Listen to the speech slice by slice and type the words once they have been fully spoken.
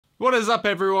What is up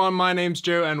everyone, my name's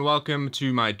Joe and welcome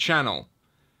to my channel.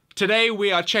 Today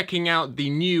we are checking out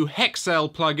the new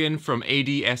Hexcel plugin from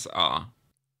ADSR.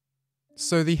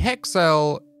 So the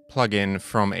Hexcel plugin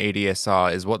from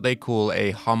ADSR is what they call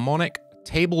a harmonic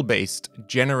table-based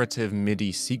generative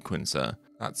MIDI sequencer.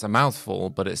 That's a mouthful,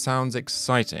 but it sounds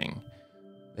exciting.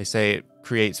 They say it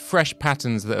creates fresh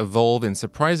patterns that evolve in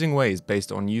surprising ways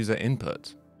based on user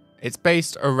input. It's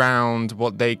based around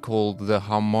what they call the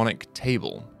harmonic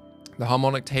table. The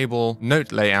harmonic table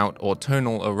note layout or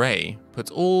tonal array puts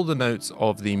all the notes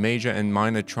of the major and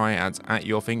minor triads at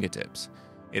your fingertips.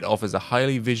 It offers a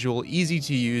highly visual, easy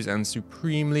to use, and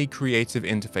supremely creative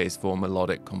interface for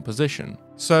melodic composition.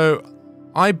 So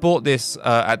I bought this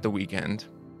at the weekend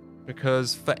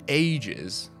because for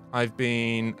ages I've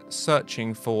been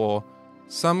searching for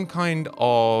some kind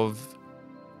of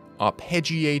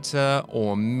arpeggiator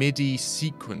or MIDI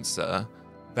sequencer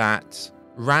that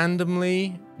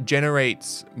randomly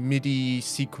generates MIDI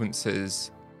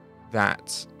sequences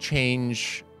that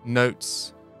change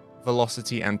notes,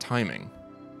 velocity, and timing.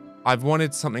 I've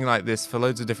wanted something like this for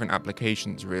loads of different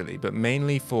applications really, but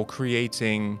mainly for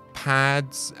creating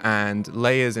pads and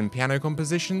layers in piano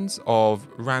compositions of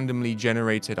randomly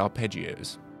generated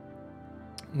arpeggios.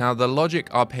 Now the Logic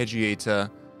arpeggiator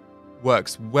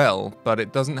works well, but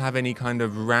it doesn't have any kind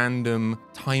of random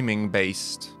timing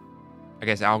based, I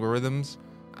guess, algorithms.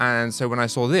 And so when I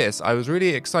saw this, I was really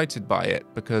excited by it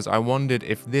because I wondered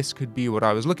if this could be what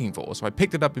I was looking for. So I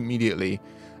picked it up immediately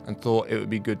and thought it would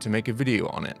be good to make a video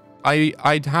on it.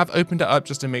 I have opened it up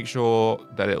just to make sure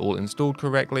that it all installed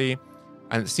correctly,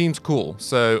 and it seems cool.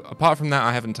 So apart from that,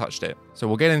 I haven't touched it. So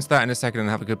we'll get into that in a second and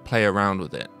have a good play around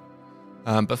with it.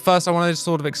 But first I wanted to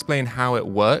sort of explain how it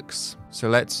works. So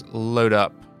let's load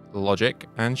up Logic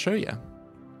and show you.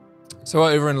 So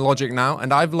we're over in Logic now,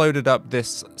 and I've loaded up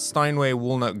this Steinway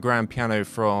Walnut Grand Piano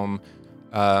from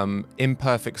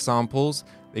Imperfect Samples.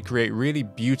 They create really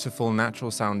beautiful natural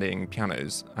sounding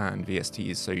pianos and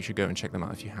VSTs, so you should go and check them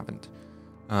out if you haven't.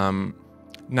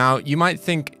 Now you might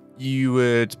think you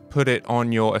would put it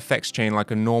on your effects chain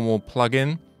like a normal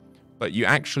plugin, but you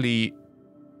actually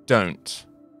don't.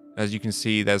 As you can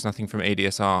see, there's nothing from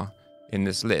ADSR in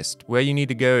this list. Where you need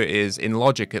to go is in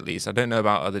Logic, at least. I don't know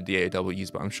about other DAWs,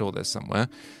 but I'm sure there's somewhere.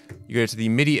 You go to the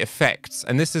MIDI effects,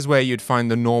 and this is where you'd find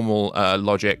the normal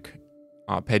Logic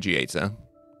arpeggiator.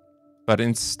 But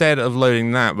instead of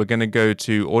loading that, we're going to go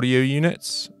to Audio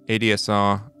Units,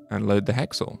 ADSR, and load the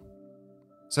Hexcel.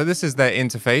 So this is their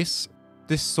interface.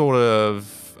 This sort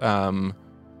of, I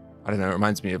don't know, it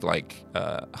reminds me of like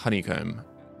honeycomb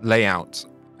layout.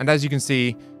 And as you can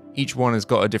see, each one has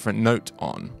got a different note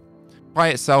on. By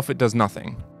itself, it does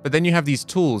nothing. But then you have these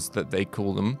tools that they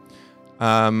call them.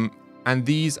 And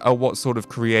these are what sort of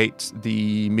create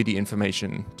the MIDI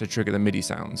information to trigger the MIDI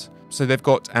sounds. So they've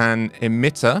got an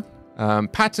emitter.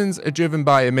 Patterns are driven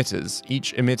by emitters.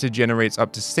 Each emitter generates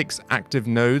up to 6 active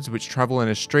nodes which travel in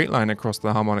a straight line across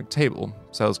the harmonic table.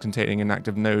 Cells containing an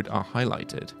active node are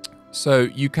highlighted. So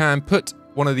you can put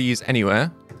one of these anywhere.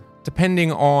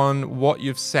 Depending on what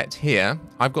you've set here,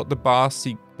 I've got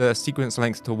the sequence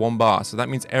length to 1 bar. So that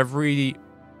means every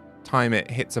time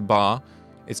it hits a bar,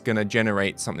 it's going to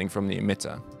generate something from the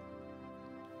emitter.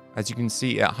 As you can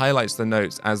see, it highlights the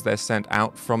notes as they're sent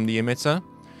out from the emitter.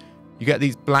 You get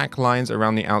these black lines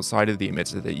around the outside of the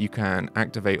emitter that you can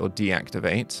activate or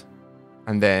deactivate.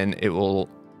 And then it will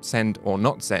send or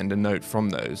not send a note from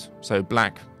those. So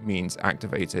black means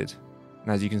activated.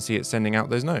 And as you can see, it's sending out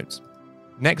those notes.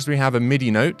 Next, we have a MIDI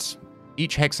note.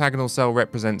 Each hexagonal cell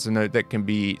represents a note that can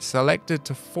be selected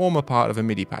to form a part of a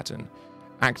MIDI pattern.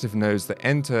 Active nodes that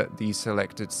enter the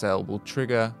selected cell will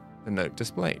trigger the note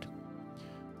displayed.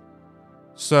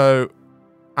 So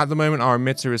at the moment, our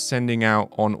emitter is sending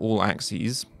out on all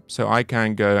axes. So I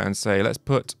can go and say, let's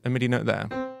put a MIDI note there.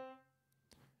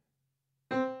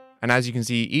 And as you can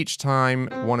see, each time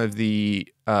one of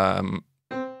the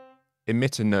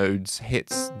emitter nodes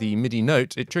hits the MIDI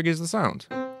note, it triggers the sound.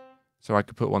 So I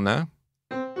could put one there.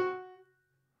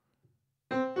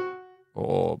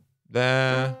 Or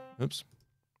there. Oops.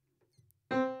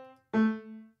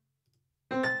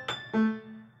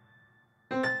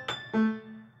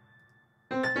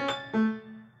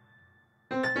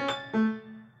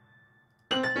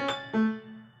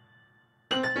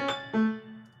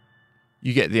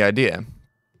 You get the idea.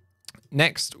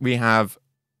 Next, we have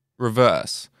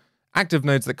reverse. Active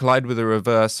nodes that collide with a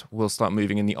reverse will start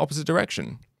moving in the opposite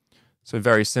direction. So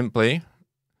very simply,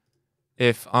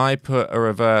 if I put a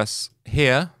reverse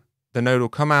here, the node will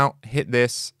come out, hit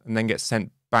this, and then get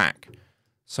sent back.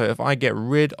 So if I get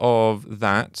rid of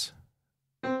that,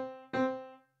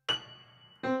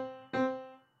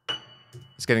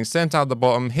 It's getting sent out the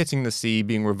bottom, hitting the C,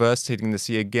 being reversed, hitting the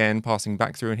C again, passing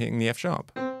back through and hitting the F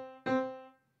sharp.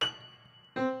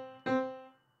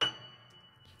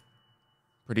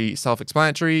 Pretty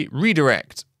self-explanatory.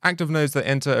 Redirect. Active nodes that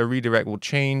enter a redirect will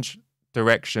change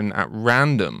direction at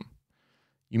random.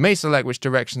 You may select which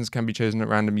directions can be chosen at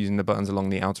random using the buttons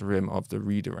along the outer rim of the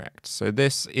redirect. So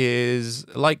this is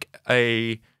like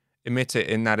a emitter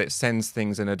in that it sends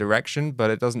things in a direction, but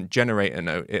it doesn't generate a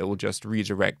note. It will just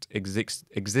redirect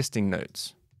existing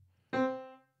notes.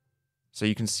 So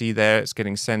you can see there it's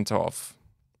getting sent off.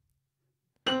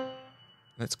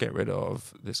 Let's get rid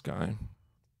of this guy.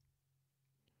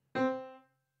 So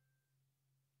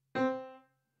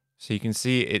you can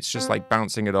see it's just like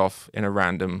bouncing it off in a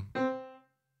random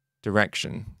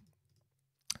direction.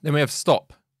 Then we have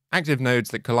stop. Active nodes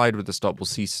that collide with the stop will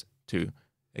cease to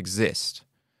exist.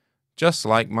 Just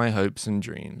like my hopes and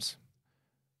dreams.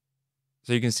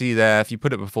 So you can see there, if you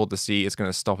put it before the C, it's going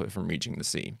to stop it from reaching the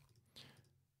C.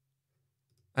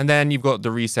 And then you've got the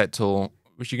reset tool,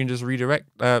 which you can just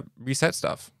reset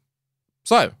stuff.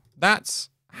 So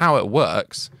that's how it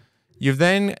works. You've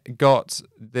then got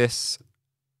this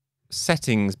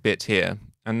settings bit here,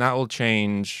 and that will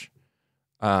change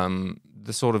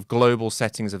the sort of global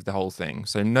settings of the whole thing.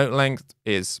 So note length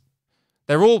is,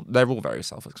 they're all very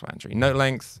self-explanatory. Note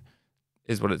length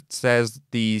is what it says.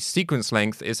 The sequence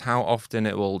length is how often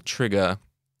it will trigger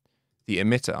the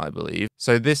emitter, I believe.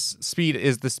 So this speed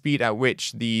is the speed at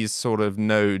which these sort of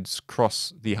nodes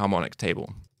cross the harmonic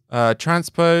table.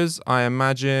 Transpose, I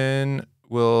imagine,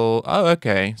 will... Oh,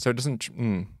 okay. So it doesn't...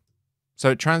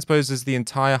 So it transposes the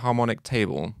entire harmonic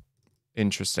table.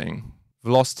 Interesting.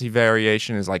 Velocity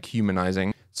variation is like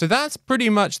humanizing. So that's pretty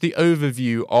much the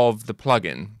overview of the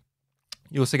plugin.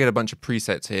 You also get a bunch of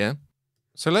presets here.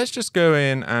 So let's just go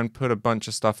in and put a bunch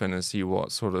of stuff in and see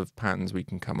what sort of patterns we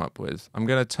can come up with. I'm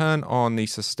going to turn on the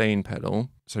sustain pedal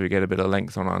so we get a bit of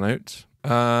length on our note.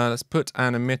 Let's put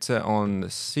an emitter on the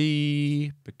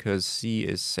C because C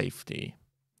is safety.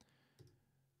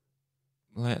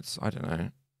 Let's, I don't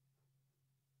know.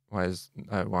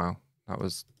 Oh wow, that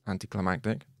was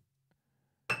anticlimactic.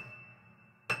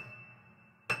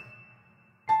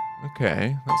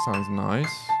 Okay, that sounds nice.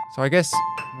 So I guess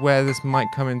where this might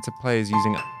come into play is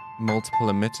using multiple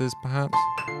emitters, perhaps?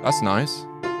 That's nice.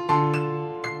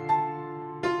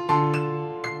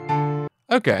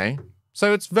 Okay,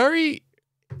 so it's very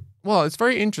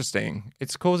interesting.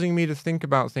 It's causing me to think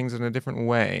about things in a different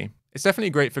way. It's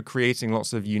definitely great for creating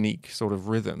lots of unique sort of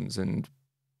rhythms and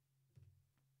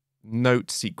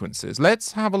note sequences.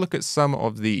 Let's have a look at some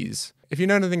of these. If you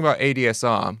know anything about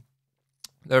ADSR,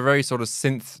 they're a very sort of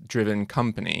synth-driven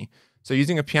company. So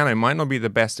using a piano might not be the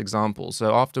best example.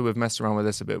 So after we've messed around with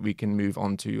this a bit, we can move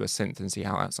on to a synth and see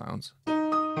how that sounds.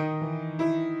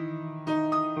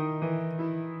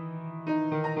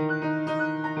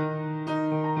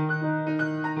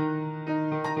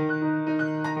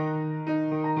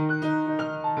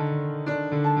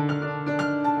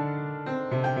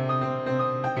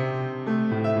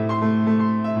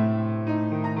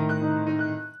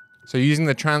 So using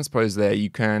the transpose there, you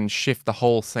can shift the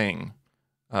whole thing,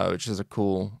 which is a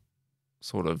cool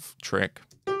sort of trick.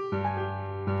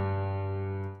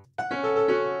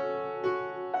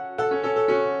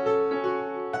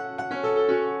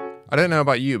 I don't know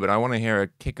about you, but I want to hear a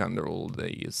kick under all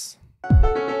these.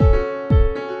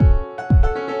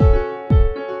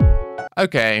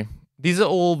 Okay, these are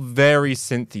all very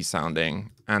synthy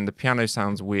sounding, and the piano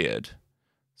sounds weird.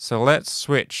 So let's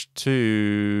switch to...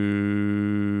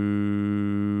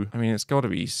 I mean, it's got to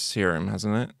be Serum,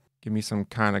 hasn't it? Give me some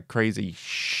kind of crazy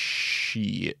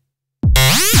shit.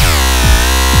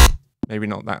 Maybe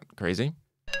not that crazy.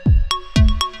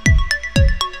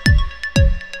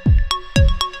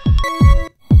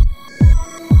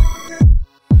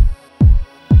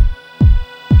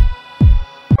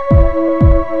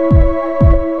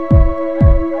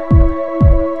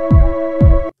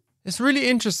 It's really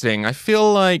interesting. I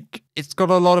feel like it's got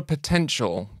a lot of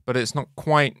potential, but it's not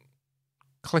quite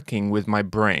clicking with my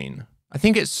brain. I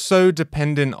think it's so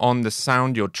dependent on the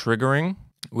sound you're triggering.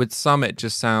 With some, it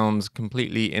just sounds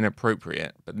completely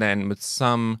inappropriate, but then with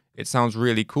some, it sounds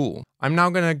really cool. I'm now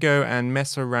going to go and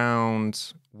mess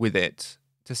around with it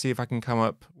to see if I can come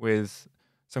up with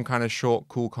some kind of short,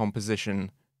 cool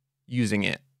composition using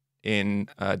it in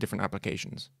different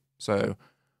applications. So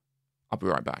I'll be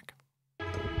right back.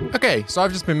 Okay, so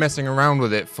I've just been messing around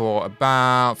with it for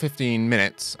about 15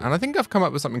 minutes, and I think I've come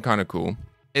up with something kind of cool.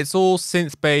 It's all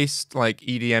synth-based, like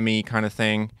EDM-y kind of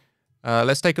thing.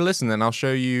 Let's take a listen, then I'll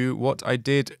show you what I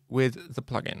did with the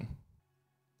plugin.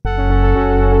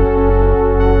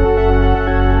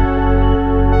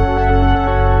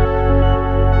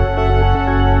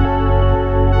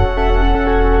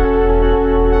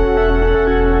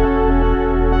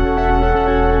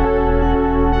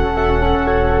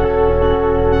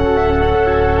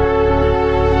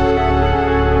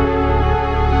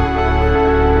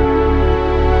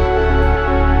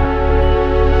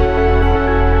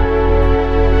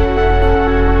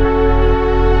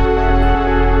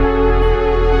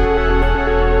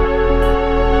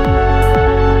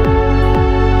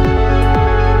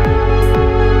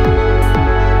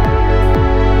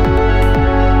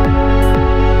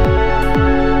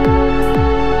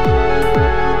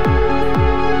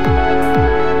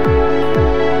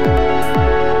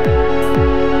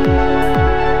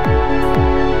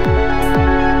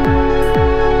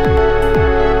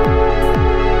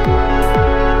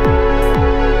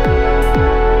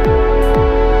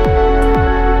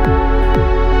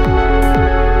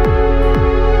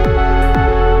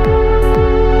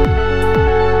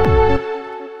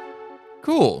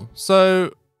 Cool.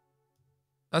 So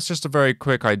that's just a very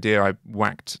quick idea I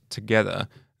whacked together.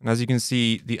 And as you can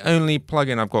see, the only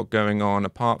plugin I've got going on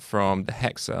apart from the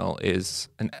Hexcel is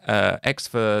an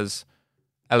Xver's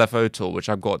LFO tool, which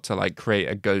I've got to like create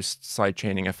a ghost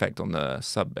sidechaining effect on the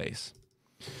sub bass.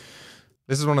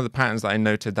 This is one of the patterns that I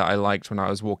noted that I liked when I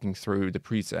was walking through the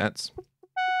presets.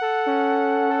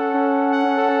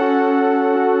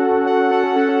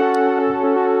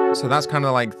 So that's kind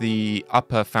of like the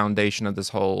upper foundation of this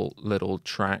whole little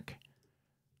track.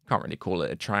 Can't really call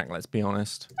it a track, let's be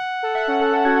honest.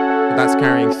 But that's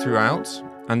carrying throughout.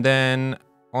 And then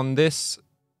on this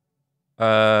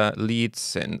lead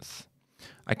synth,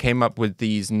 I came up with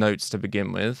these notes to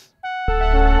begin with.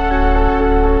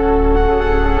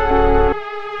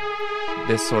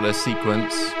 This sort of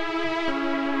sequence.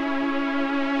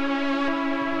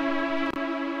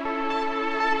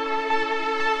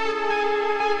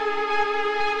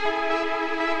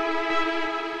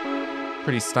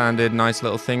 Pretty standard, nice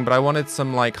little thing, but I wanted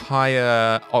some like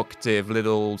higher octave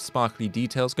little sparkly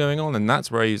details going on, and that's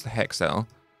where I used the Hexcel.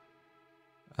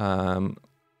 And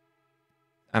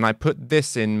I put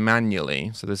this in manually,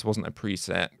 so this wasn't a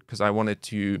preset, because I wanted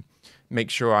to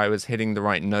make sure I was hitting the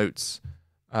right notes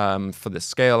for the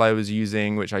scale I was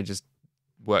using, which I just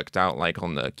worked out like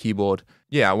on the keyboard.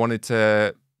 Yeah, I wanted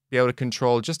to be able to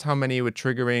control just how many were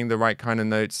triggering the right kind of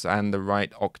notes and the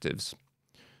right octaves.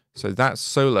 So that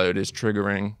soloed is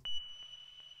triggering.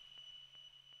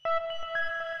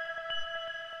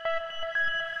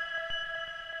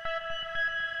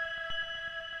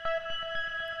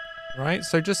 Right,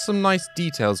 so just some nice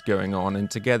details going on,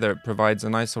 and together it provides a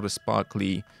nice sort of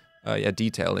sparkly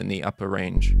detail in the upper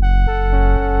range.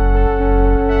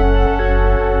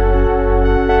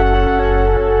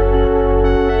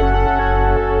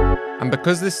 And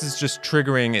because this is just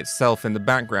triggering itself in the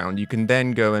background, you can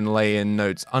then go and lay in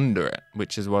notes under it,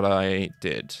 which is what I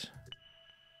did.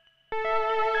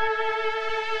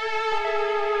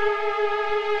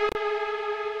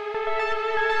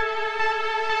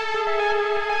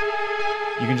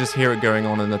 You can just hear it going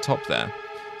on in the top there.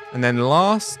 And then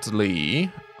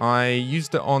lastly, I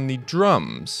used it on the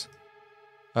drums,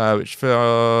 which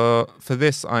for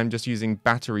this, I'm just using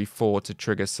battery 4 to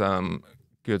trigger some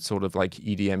good sort of like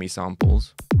EDM-y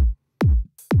samples.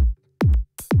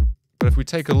 But if we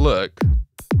take a look,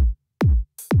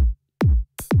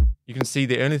 you can see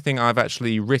the only thing I've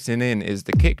actually written in is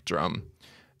the kick drum.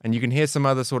 And you can hear some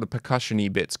other sort of percussion-y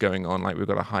bits going on, like we've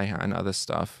got a hi-hat and other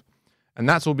stuff. And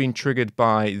that's all been triggered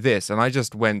by this. And I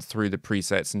just went through the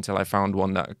presets until I found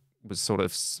one that was sort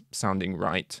of sounding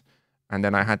right. And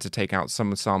then I had to take out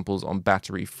some samples on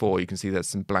battery 4. You can see there's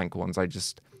some blank ones. I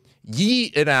just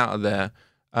yeet it out of there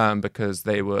because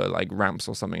they were like ramps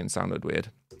or something and sounded weird.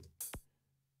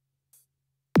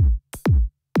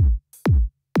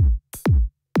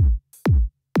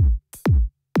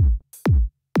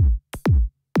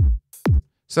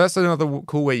 So that's another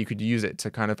cool way you could use it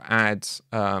to kind of add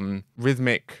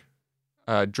rhythmic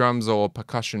drums or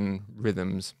percussion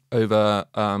rhythms over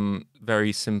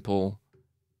very simple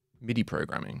MIDI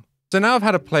programming. So now I've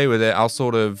had a play with it, I'll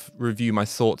sort of review my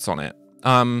thoughts on it.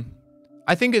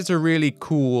 I think it's a really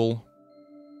cool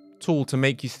tool to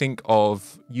make you think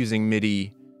of using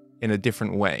MIDI in a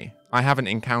different way. I haven't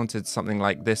encountered something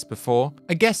like this before.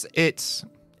 I guess it's...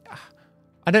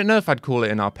 I don't know if I'd call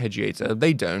it an arpeggiator.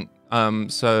 They don't.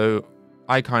 So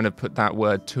I kind of put that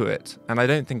word to it, and I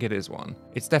don't think it is one.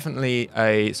 It's definitely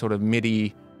a sort of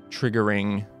MIDI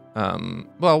triggering,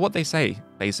 well, what they say,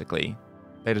 basically.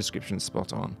 Their description's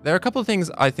spot on. There are a couple of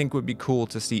things I think would be cool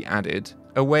to see added.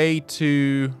 A way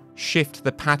to shift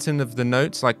the pattern of the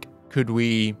notes, like could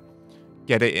we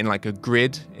get it in like a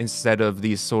grid instead of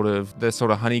the sort of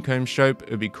honeycomb shape?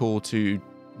 It would be cool to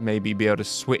maybe be able to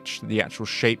switch the actual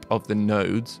shape of the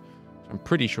nodes. I'm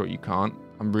pretty sure you can't.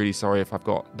 I'm really sorry if I've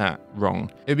got that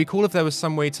wrong. It'd be cool if there was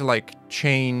some way to like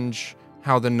change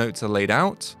how the notes are laid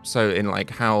out. So in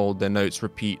like how the notes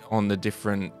repeat on the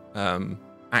different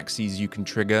axes you can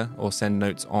trigger or send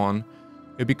notes on.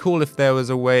 It'd be cool if there was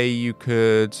a way you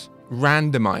could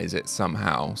randomize it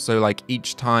somehow. So like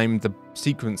each time the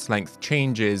sequence length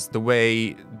changes, the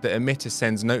way the emitter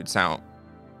sends notes out,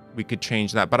 we could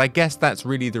change that. But I guess that's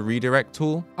really the redirect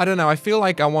tool. I don't know. I feel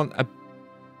like I want a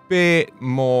bit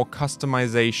more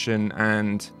customization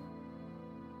and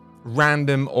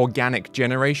random organic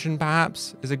generation,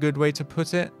 perhaps, is a good way to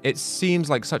put it. It seems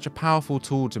like such a powerful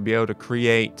tool to be able to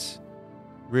create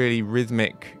really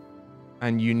rhythmic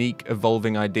and unique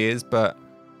evolving ideas, but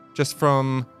just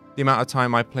from the amount of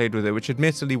time I played with it, which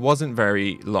admittedly wasn't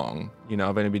very long, you know,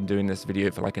 I've only been doing this video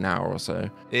for like an hour or so,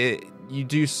 you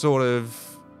do sort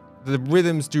of, the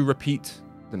rhythms do repeat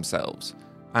themselves.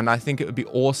 And I think it would be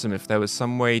awesome if there was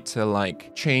some way to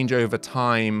like change over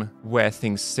time where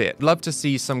things sit. Love to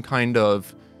see some kind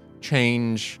of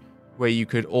change where you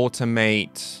could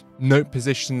automate note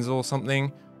positions or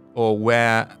something, or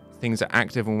where things are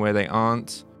active and where they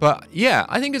aren't. But yeah,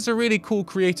 I think it's a really cool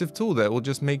creative tool that will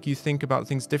just make you think about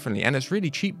things differently. And it's really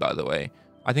cheap, by the way.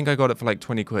 I think I got it for like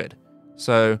 20 quid.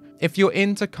 So if you're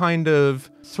into kind of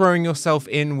throwing yourself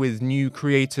in with new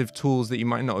creative tools that you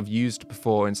might not have used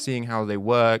before and seeing how they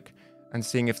work and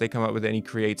seeing if they come up with any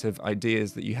creative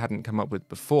ideas that you hadn't come up with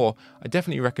before, I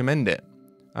definitely recommend it.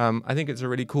 I think it's a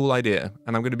really cool idea,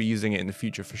 and I'm going to be using it in the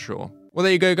future for sure. Well,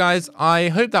 there you go, guys. I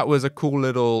hope that was a cool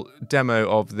little demo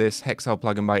of this Hexcel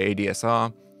plugin by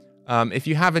ADSR. If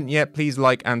you haven't yet, please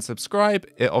like and subscribe.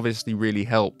 It obviously really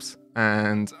helps.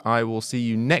 And I will see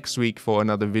you next week for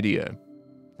another video.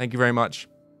 Thank you very much.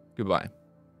 Goodbye.